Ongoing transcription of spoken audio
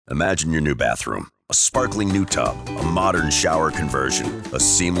Imagine your new bathroom. A sparkling new tub, a modern shower conversion, a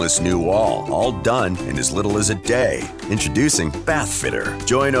seamless new wall, all done in as little as a day. Introducing Bath Fitter.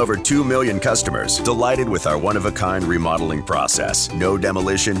 Join over 2 million customers delighted with our one-of-a-kind remodeling process. No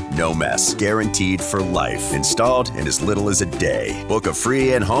demolition, no mess. Guaranteed for life. Installed in as little as a day. Book a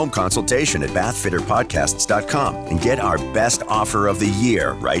free in-home consultation at bathfitterpodcasts.com and get our best offer of the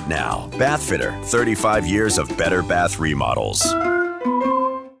year right now. Bath Fitter, 35 years of better bath remodels.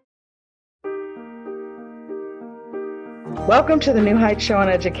 Welcome to the New Heights Show on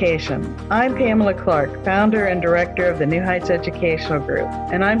Education. I'm Pamela Clark, founder and director of the New Heights Educational Group,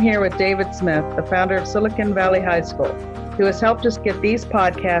 and I'm here with David Smith, the founder of Silicon Valley High School, who has helped us get these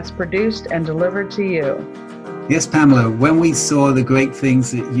podcasts produced and delivered to you. Yes, Pamela, when we saw the great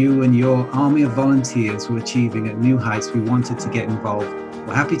things that you and your army of volunteers were achieving at New Heights, we wanted to get involved.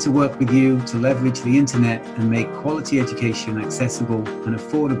 We're happy to work with you to leverage the internet and make quality education accessible and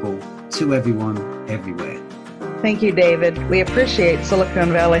affordable to everyone, everywhere. Thank you, David. We appreciate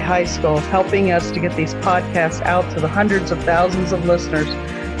Silicon Valley High School helping us to get these podcasts out to the hundreds of thousands of listeners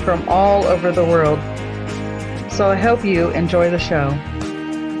from all over the world. So I hope you enjoy the show.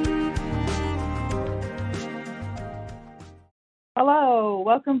 Hello,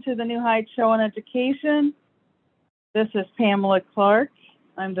 welcome to the New Heights Show on Education. This is Pamela Clark.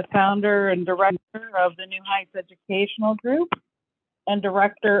 I'm the founder and director of the New Heights Educational Group and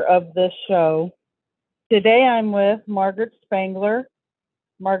director of this show. Today I'm with Margaret Spangler.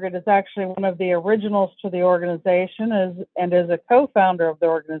 Margaret is actually one of the originals to the organization and is a co-founder of the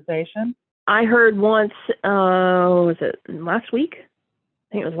organization. I heard once, was it last week?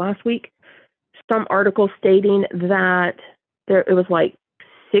 I think it was last week, some article stating that it was like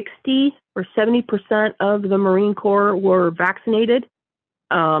 60 or 70% of the Marine Corps were vaccinated.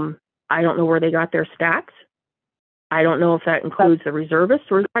 I don't know where they got their stats. I don't know if that includes the reservists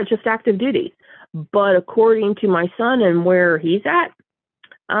or just active duty. But according to my son and where he's at,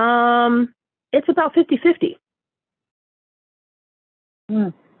 it's about 50-50.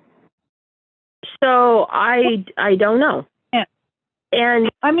 So I don't know. Yeah. And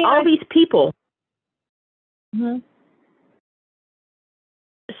I mean, all these people. Mm-hmm.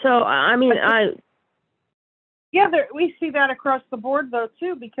 So, I mean, Yeah, we see that across the board, though,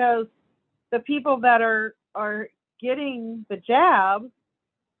 too, because the people that are getting the jab,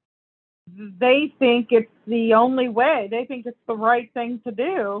 they think it's the only way. They think it's the right thing to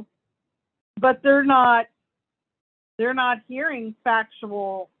do, but they're not hearing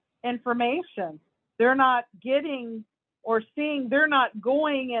factual information. They're not getting or seeing, they're not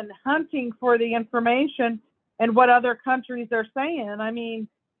going and hunting for the information and what other countries are saying. I mean,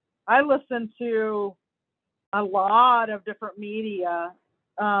 I listen to a lot of different media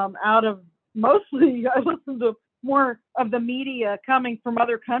mostly I listen to more of the media coming from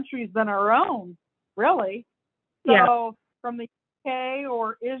other countries than our own, really. So yeah. From the UK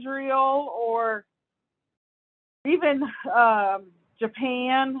or Israel or even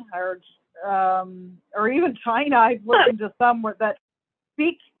Japan or even China, I've listened to some that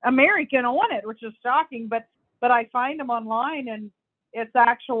speak American on it, which is shocking, but I find them online and it's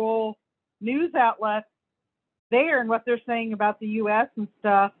actual news outlets there and what they're saying about the U.S. and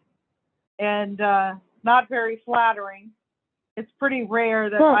stuff. And not very flattering. It's pretty rare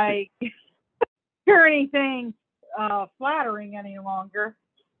that I hear anything flattering any longer.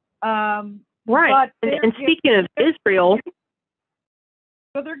 Right. And speaking of Israel,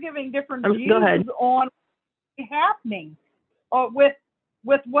 so they're giving different views on what's happening with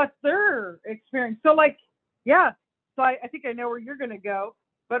what they're experiencing. So, so I think I know where you're going to go.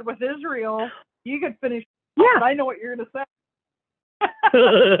 But with Israel, you could finish. Yeah, I know what you're going to say.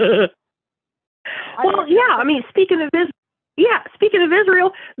 Well, yeah. I mean, speaking of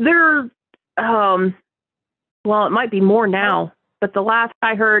Israel, they're well, it might be more now, but the last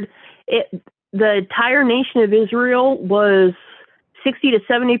I heard, the entire nation of Israel was 60 to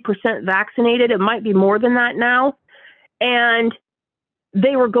 70% vaccinated. It might be more than that now, and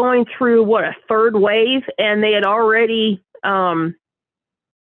they were going through a third wave, and they had already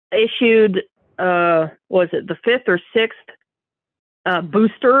issued was it the fifth or sixth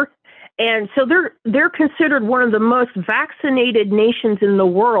booster. And so they're considered one of the most vaccinated nations in the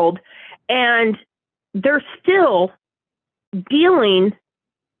world, and they're still dealing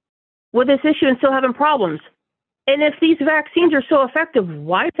with this issue and still having problems. And if these vaccines are so effective,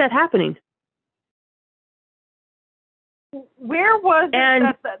 why is that happening? Where was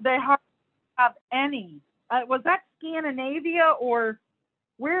it that they hardly have any? Was that Scandinavia or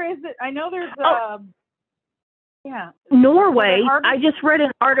where is it? I know there's Norway. I just read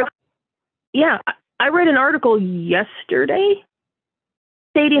an article. Yeah, I read an article yesterday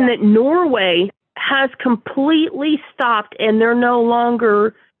stating that Norway has completely stopped and they're no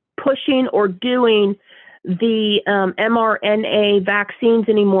longer pushing or doing the mRNA vaccines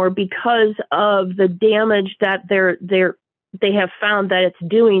anymore because of the damage that they have found that it's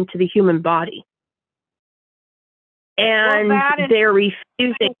doing to the human body. And they're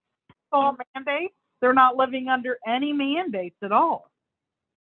refusing. All mandates. They're not living under any mandates at all.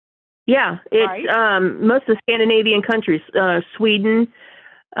 Yeah, it's most of the Scandinavian countries, Sweden,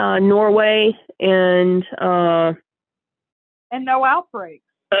 Norway, and no outbreaks.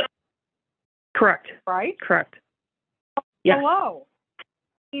 Correct. Right? Correct. Yeah. Hello.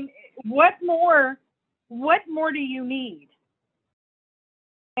 I mean, what more do you need?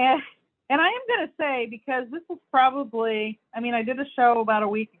 And I am going to say, because this is probably, I mean, I did a show about a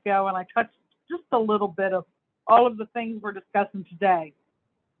week ago and I touched just a little bit of all of the things we're discussing today.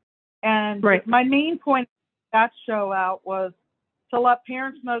 And my main point of that show out was to let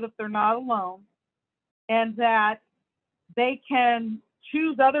parents know that they're not alone and that they can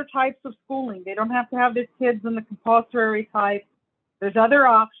choose other types of schooling. They don't have to have their kids in the compulsory type. There's other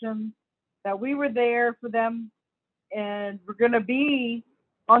options, that we were there for them, and we're going to be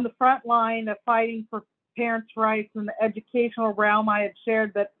on the front line of fighting for parents' rights in the educational realm. I had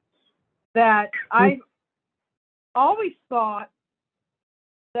shared that I always thought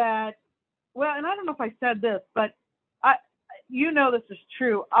that, well, and I don't know if I said this, but this is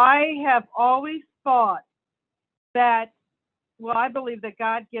true. I have always thought that, well, I believe that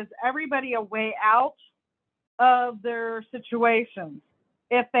God gives everybody a way out of their situations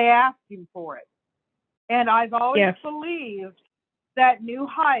if they ask Him for it. And I've always believed that New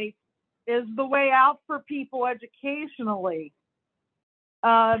Heights is the way out for people educationally.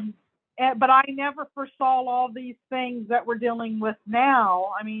 But I never foresaw all these things that we're dealing with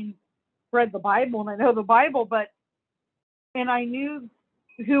now. I mean, read the Bible and I know the Bible, and I knew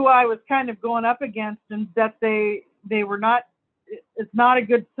who I was kind of going up against, and that they were not, it's not a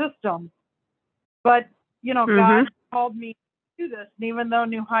good system. But, God called me to do this. And even though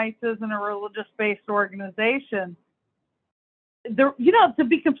New Heights isn't a religious-based organization, to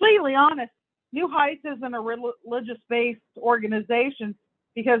be completely honest, New Heights isn't a religious-based organization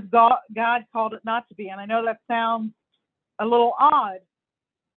because God called it not to be. And I know that sounds a little odd,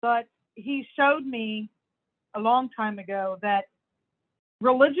 but He showed me a long time ago that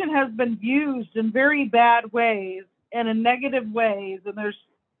religion has been used in very bad ways and in negative ways,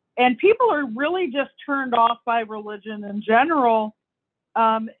 and people are really just turned off by religion in general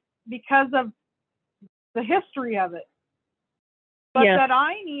because of the history of it. But that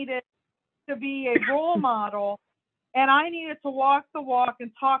I needed to be a role model, and I needed to walk the walk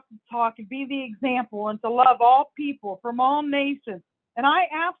and talk the talk and be the example and to love all people from all nations. And I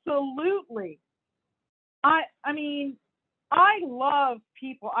absolutely, I love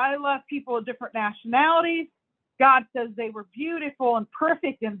people. I love people of different nationalities. God says they were beautiful and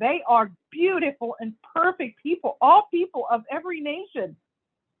perfect, and they are beautiful and perfect people, all people of every nation.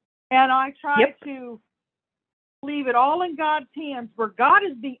 And I try to leave it all in God's hands, where God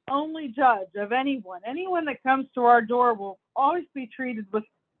is the only judge of anyone. Anyone that comes to our door will always be treated with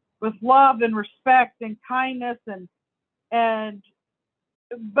love and respect and kindness,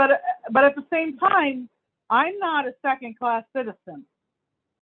 but at the same time, I'm not a second-class citizen.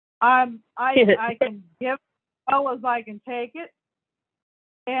 I can give as well as I can take it,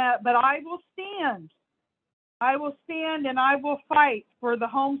 but I will stand. I will stand and I will fight for the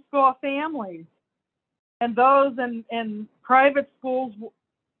homeschool families and those in private schools,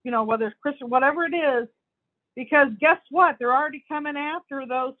 whether it's Christian, whatever it is, because guess what? They're already coming after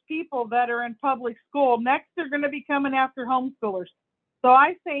those people that are in public school. Next, they're going to be coming after homeschoolers. So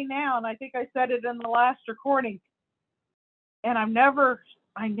I say now, and I think I said it in the last recording, and I never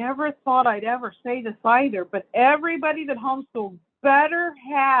thought I'd ever say this either, but everybody that homeschools better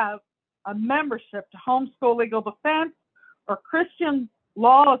have a membership to Homeschool Legal Defense or Christian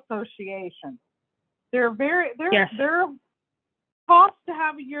Law Association. They're cost to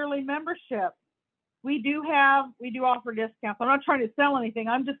have a yearly membership. We do offer discounts. I'm not trying to sell anything.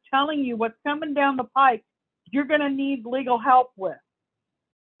 I'm just telling you what's coming down the pike. You're going to need legal help with.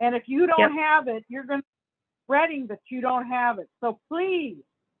 And if you don't have it, you're going to be regretting that you don't have it. So please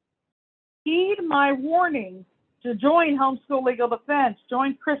heed my warning to join Homeschool Legal Defense,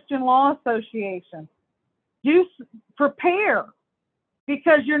 join Christian Law Association. Prepare,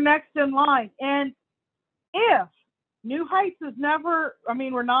 because you're next in line. And if New Heights is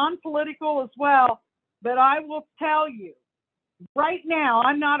we're non-political as well, but I will tell you right now,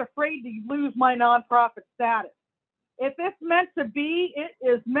 I'm not afraid to lose my nonprofit status. If it's meant to be, it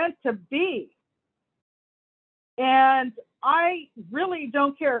is meant to be. And I really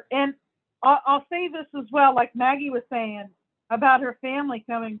don't care. And I'll say this as well, like Maggie was saying about her family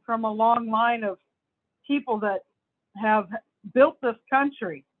coming from a long line of people that have built this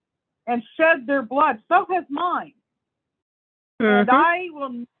country and shed their blood. So has mine. And I will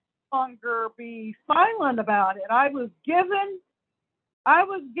no longer be silent about it. I was giving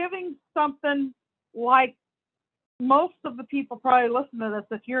something like most of the people probably listen to this,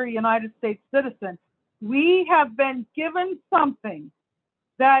 if you're a United States citizen. We have been given something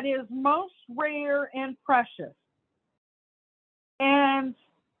that is most rare and precious. And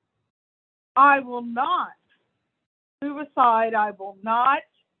I will not move aside. I will not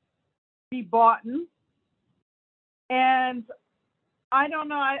be bought. And I don't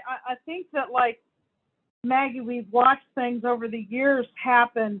know. I think that, like Maggie, we've watched things over the years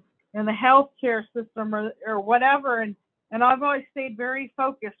happen in the healthcare system or whatever. And I've always stayed very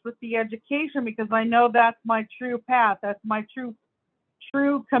focused with the education because I know that's my true path. That's my true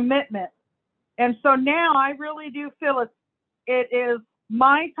commitment. And so now I really do feel it is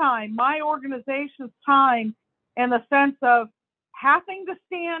my time, my organization's time, in the sense of having to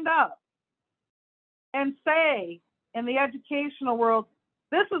stand up and say in the educational world,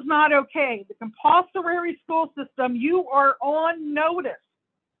 this is not okay. The compulsory school system, you are on notice.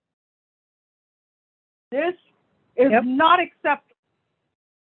 This is not acceptable.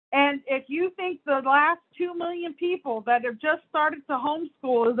 And if you think the last 2 million people that have just started to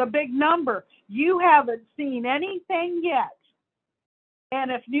homeschool is a big number, you haven't seen anything yet.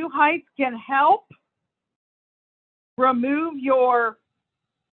 And if New Heights can help remove your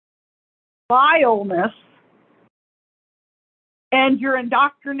vileness and your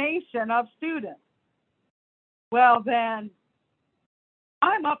indoctrination of students, well, then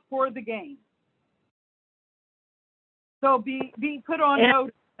I'm up for the game. So be put on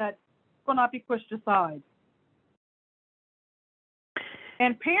notice that will not be pushed aside.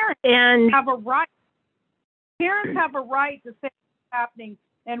 And parents have a right. Parents have a right to say what's happening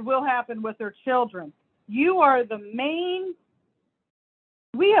and will happen with their children. You are the main.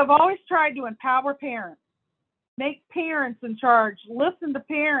 We have always tried to empower parents, make parents in charge, listen to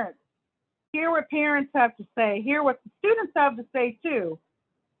parents, hear what parents have to say, hear what the students have to say too.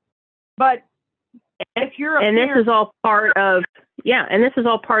 But if you're a parent, this is all part of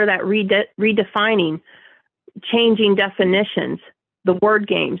that redefining, changing definitions, the word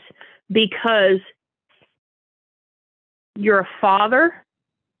games, because you're a father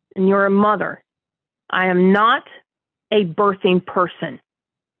and you're a mother. I am not a birthing person.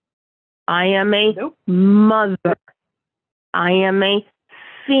 I am a mother. I am a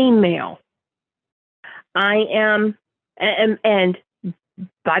female. I am, and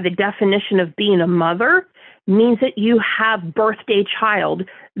by the definition of being a mother, means that you have birthed a child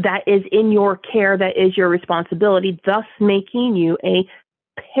that is in your care, that is your responsibility, thus making you a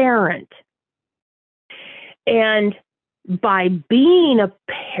parent. And by being a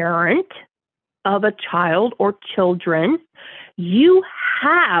parent of a child or children, you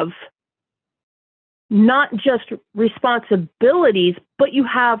have not just responsibilities, but you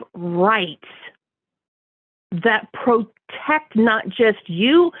have rights that protect not just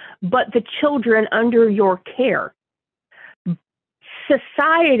you, but the children under your care.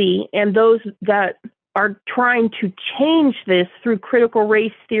 Society and those that are trying to change this through critical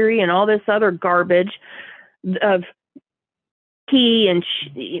race theory and all this other garbage of he and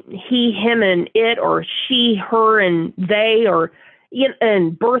he, him and it, or she, her and they, or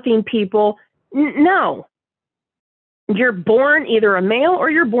and birthing people. No. You're born either a male or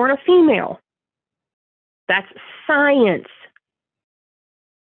you're born a female. That's science.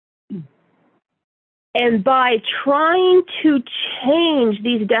 And by trying to change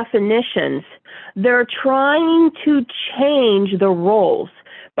these definitions, they're trying to change the roles.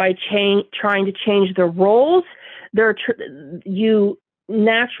 By trying to change the roles, you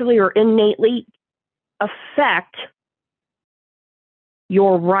naturally or innately affect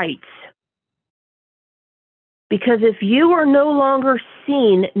your rights. Because if you are no longer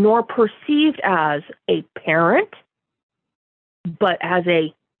seen nor perceived as a parent, but as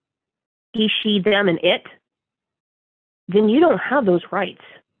a he, she, them, and it, then you don't have those rights.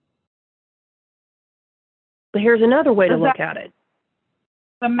 But here's another way to look at it.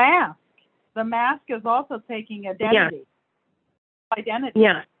 The mask. The mask is also taking identity. Yeah. Identity.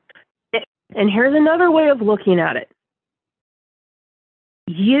 Yeah. And here's another way of looking at it.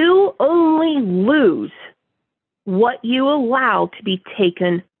 You only lose what you allow to be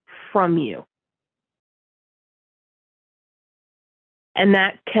taken from you. And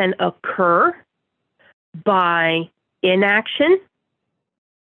that can occur by inaction,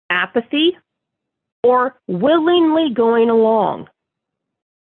 apathy, or willingly going along.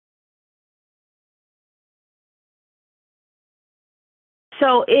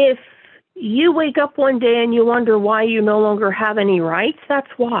 So if you wake up one day and you wonder why you no longer have any rights,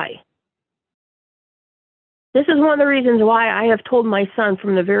 that's why. This is one of the reasons why I have told my son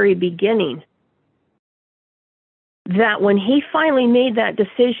from the very beginning that when he finally made that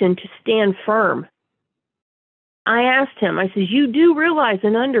decision to stand firm, I asked him, I said, you do realize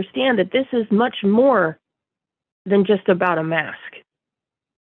and understand that this is much more than just about a mask.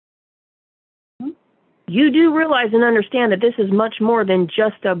 You do realize and understand that this is much more than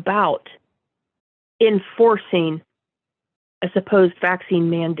just about enforcing a supposed vaccine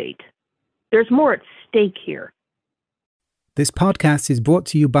mandate. There's more at stake here. This podcast is brought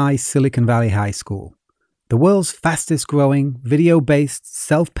to you by Silicon Valley High School, the world's fastest growing, video-based,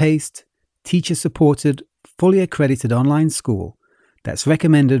 self-paced, teacher-supported, fully accredited online school that's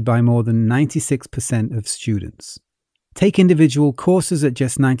recommended by more than 96% of students. Take individual courses at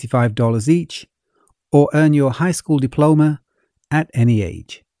just $95 each, or earn your high school diploma at any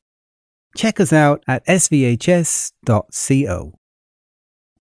age. Check us out at svhs.co.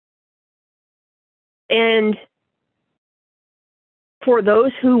 And for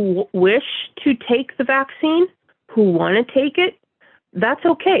those who wish to take the vaccine, who want to take it, that's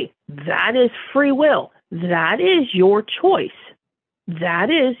okay. That is free will. That is your choice. That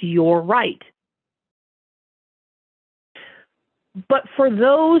is your right. But for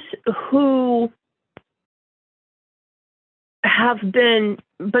those who have been,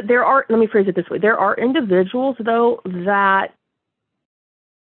 but there are, let me phrase it this way, there are individuals, though, that,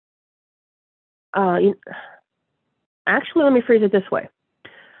 actually, let me phrase it this way.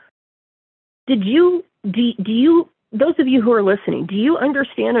 Do you, those of you who are listening, do you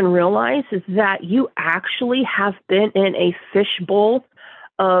understand and realize is that you actually have been in a fishbowl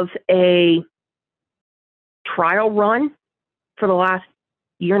of a trial run for the last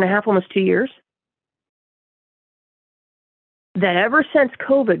year and a half, almost 2 years? That ever since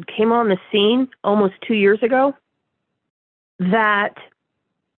COVID came on the scene almost 2 years ago, that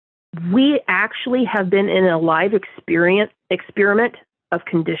we actually have been in a live experiment of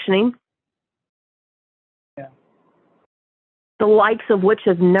conditioning, the likes of which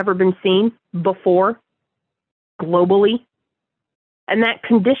have never been seen before globally. And that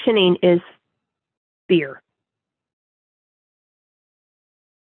conditioning is fear.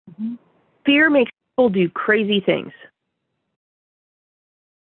 Mm-hmm. Fear makes people do crazy things.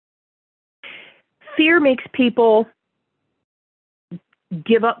 Fear makes people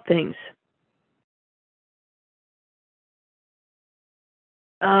give up things.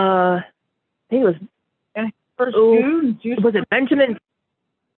 I think it was. Was it Benjamin?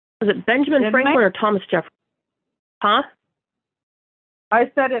 Was it Benjamin Franklin or Thomas Jefferson? Huh? I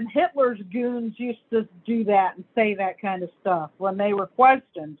said, and Hitler's goons used to do that and say that kind of stuff when they were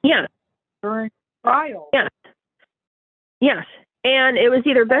questioned. Yes. During trials. Yes. Yes. And it was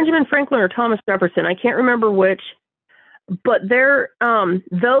either Benjamin Franklin or Thomas Jefferson. I can't remember which. But they're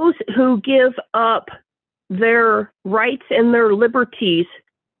those who give up their rights and their liberties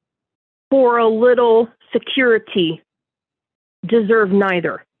for a little security deserve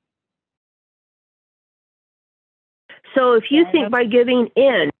neither. So if you think by giving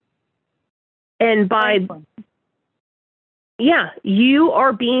in and by, you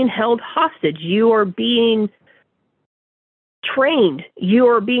are being held hostage, you are being trained, you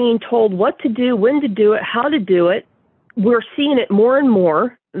are being told what to do, when to do it, how to do it. We're seeing it more and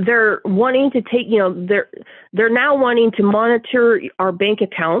more. They're wanting to take, they're now wanting to monitor our bank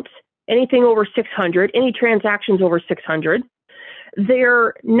accounts, anything over 600, any transactions over 600.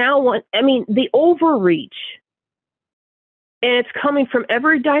 They're now the overreach, and it's coming from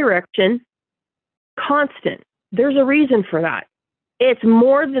every direction, constant. There's a reason for that. It's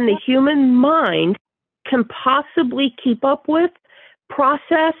more than the human mind can possibly keep up with,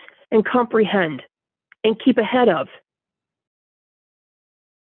 process, and comprehend, and keep ahead of.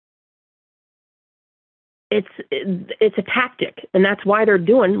 It's a tactic, and that's why they're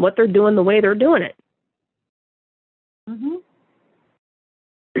doing what they're doing the way they're doing it. Mm-hmm.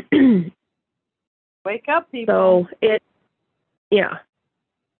 Wake up, people. So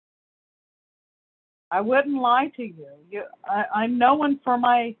I wouldn't lie to you. I'm known for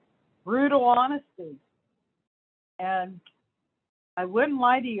my brutal honesty, and I wouldn't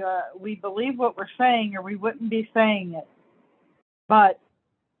lie to you. We believe what we're saying, or we wouldn't be saying it. But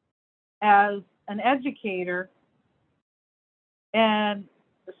as an educator and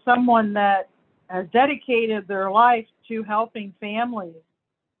someone that has dedicated their life to helping families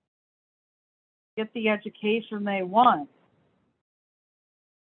get the education they want,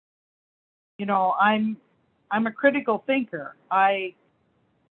 I'm a critical thinker. I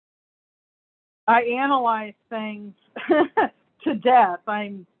analyze things to death.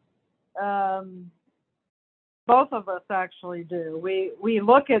 Both of us actually do. We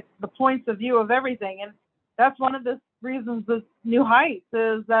look at the points of view of everything, and that's one of the reasons this New Heights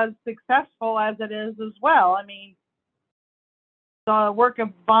is as successful as it is as well. I mean, the work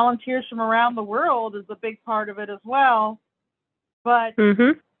of volunteers from around the world is a big part of it as well, but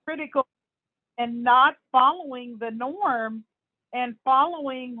critical and not following the norm and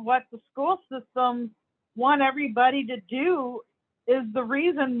following what the school systems want everybody to do is the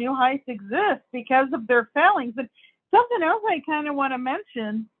reason New Heights exists, because of their failings. And something else I kind of want to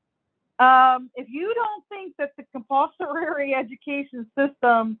mention, if you don't think that the compulsory education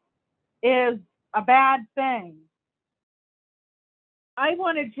system is a bad thing, I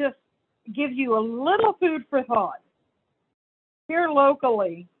want to just give you a little food for thought. Here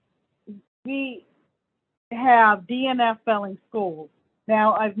locally, we have DNF failing schools.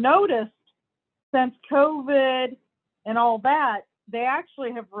 Now, I've noticed since COVID and all that, they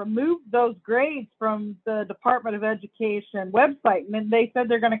actually have removed those grades from the Department of Education website. And then they said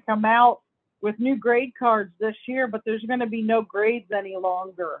they're going to come out with new grade cards this year, but there's going to be no grades any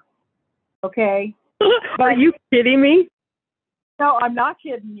longer. Okay? Are you kidding me? No, I'm not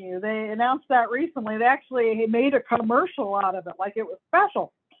kidding you. They announced that recently. They actually made a commercial out of it, like it was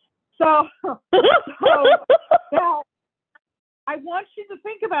special. So now, I want you to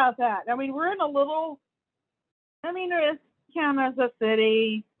think about that. I mean, we're in a little, it's counted as a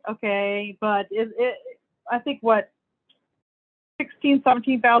city, okay, but I think,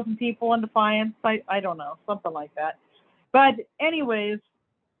 17,000 people in Defiance? I don't know, something like that. But anyways,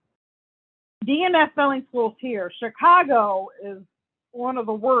 DNF failing schools here. Chicago is one of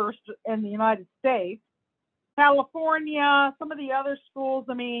the worst in the United States. California, some of the other schools,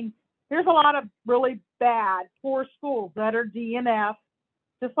 there's a lot of really bad, poor schools that are DNF,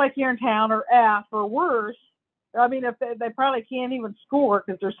 just like here in town, or F or worse. If they probably can't even score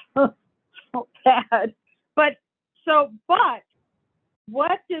because they're so bad. But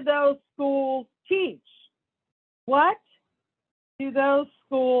what do those schools teach? What do those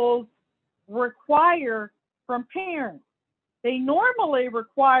schools require from parents? They normally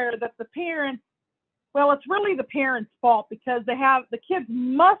require that the parents, well, it's really the parents' fault because the kids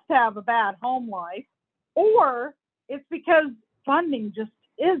must have a bad home life, or it's because funding just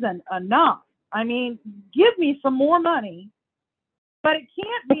isn't enough. Give me some more money, but it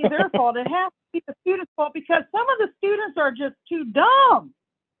can't be their fault. It has to be the students' fault because some of the students are just too dumb.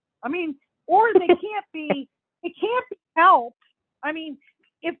 Or it can't be helped.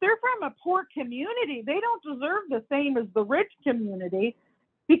 If they're from a poor community, they don't deserve the same as the rich community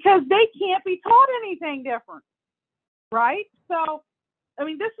because they can't be taught anything different, right? So,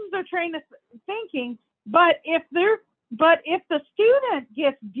 this is their train of thinking. But if the student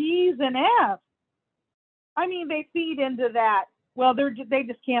gets D's and F's, they feed into that. Well, they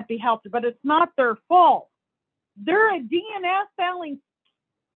just can't be helped, but it's not their fault. They're a DNF failing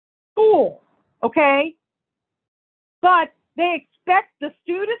school, okay? But they expect the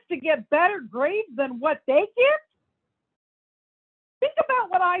students to get better grades than what they get? Think about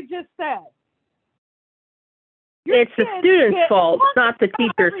what I just said. It's the student's fault, not the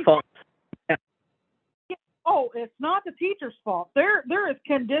teacher's fault. Yeah. Oh, it's not the teacher's fault. They're as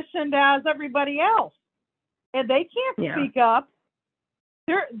conditioned as everybody else. And they can't speak up.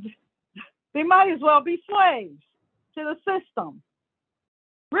 They might as well be slaves to the system.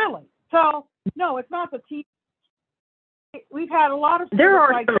 Really. So, no, it's not the teacher. We've had a lot of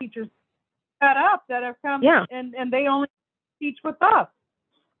teachers set up that have come and they only teach with us.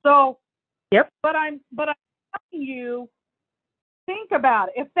 So, but I'm telling you, think about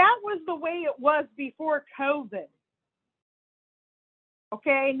it. If that was the way it was before COVID,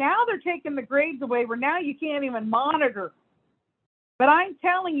 okay, now they're taking the grades away where now you can't even monitor. But I'm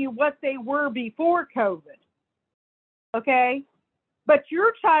telling you what they were before COVID, okay? But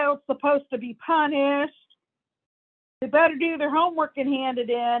your child's supposed to be punished. They better do their homework and hand it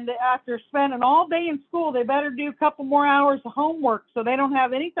in. After spending all day in school, they better do a couple more hours of homework so they don't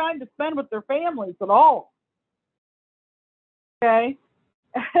have any time to spend with their families at all. Okay?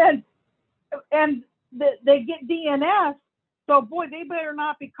 And they get DNS, so boy, they better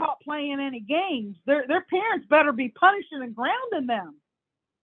not be caught playing any games. Their parents better be punishing and grounding them.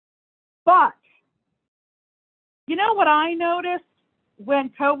 But you know what I noticed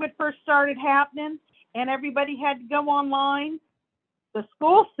when COVID first started happening? And everybody had to go online, the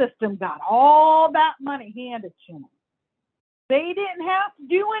school system got all that money handed to them. They didn't have to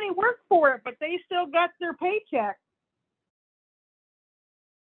do any work for it, but they still got their paycheck.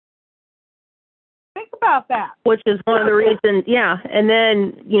 about that. Which is one of the reasons, yeah. And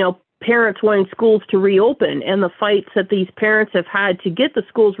then, parents wanting schools to reopen and the fights that these parents have had to get the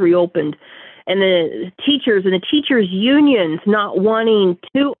schools reopened, and the teachers and the teachers' unions not wanting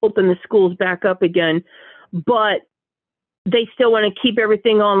to open the schools back up again, but they still want to keep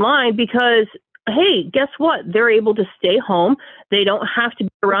everything online because, hey, guess what? They're able to stay home. They don't have to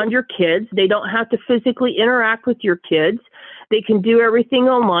be around your kids. They don't have to physically interact with your kids. They can do everything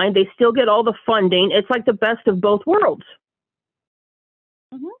online. They still get all the funding. It's like the best of both worlds.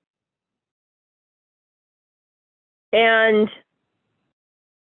 Mm-hmm. And,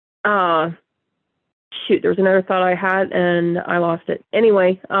 there's another thought I had and I lost it.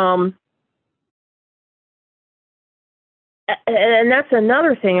 Anyway, and that's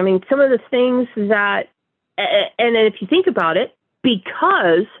another thing. I mean, some of the things that, and if you think about it,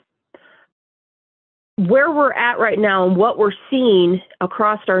 because where we're at right now and what we're seeing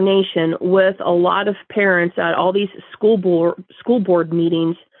across our nation with a lot of parents at all these school board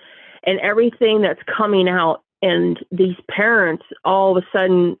meetings and everything that's coming out, and these parents all of a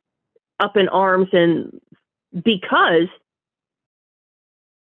sudden up in arms, and because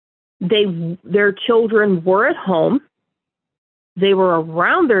their children were at home, they were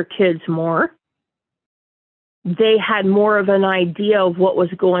around their kids more, they had more of an idea of what was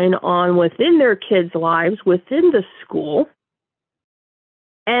going on within their kids' lives, within the school,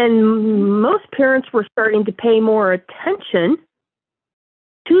 and most parents were starting to pay more attention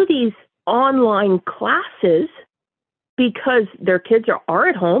to these online classes because their kids are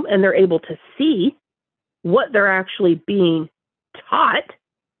at home and they're able to see what they're actually being taught.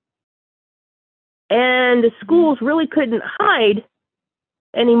 And the schools really couldn't hide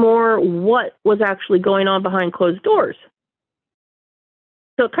anymore what was actually going on behind closed doors.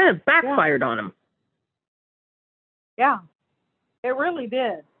 So it kind of backfired on them. Yeah, it really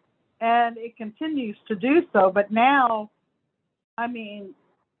did. And it continues to do so. But now, I mean,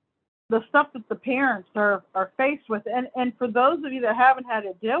 the stuff that the parents are faced with, and for those of you that haven't had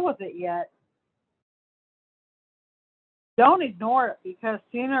to deal with it yet, don't ignore it, because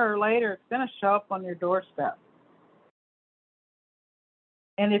sooner or later it's going to show up on your doorstep.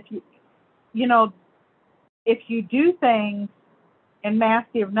 And if you do things in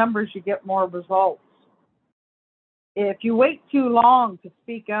massive numbers, you get more results. If you wait too long to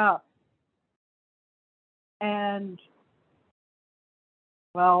speak up, and,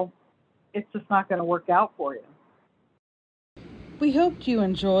 well, it's just not going to work out for you. We hoped you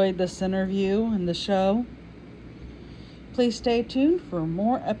enjoyed this interview and the show. Please stay tuned for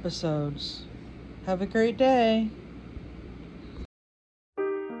more episodes. Have a great day.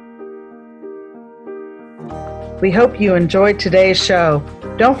 We hope you enjoyed today's show.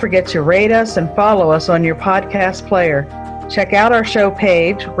 Don't forget to rate us and follow us on your podcast player. Check out our show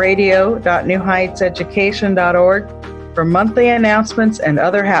page, radio.newheightseducation.org, for monthly announcements and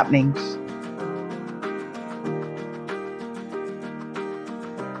other happenings.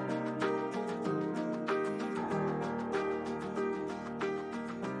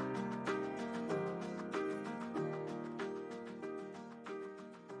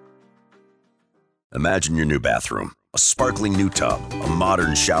 Imagine your new bathroom. A sparkling new tub, a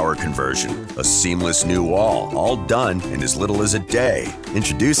modern shower conversion, a seamless new wall, all done in as little as a day.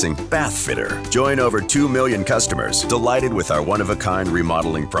 Introducing Bath Fitter. Join over 2 million customers delighted with our one-of-a-kind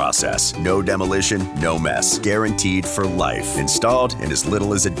remodeling process. No demolition, no mess. Guaranteed for life. Installed in as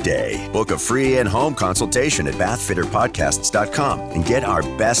little as a day. Book a free in-home consultation at bathfitterpodcasts.com and get our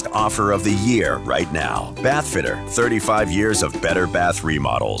best offer of the year right now. Bath Fitter, 35 years of better bath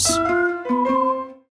remodels.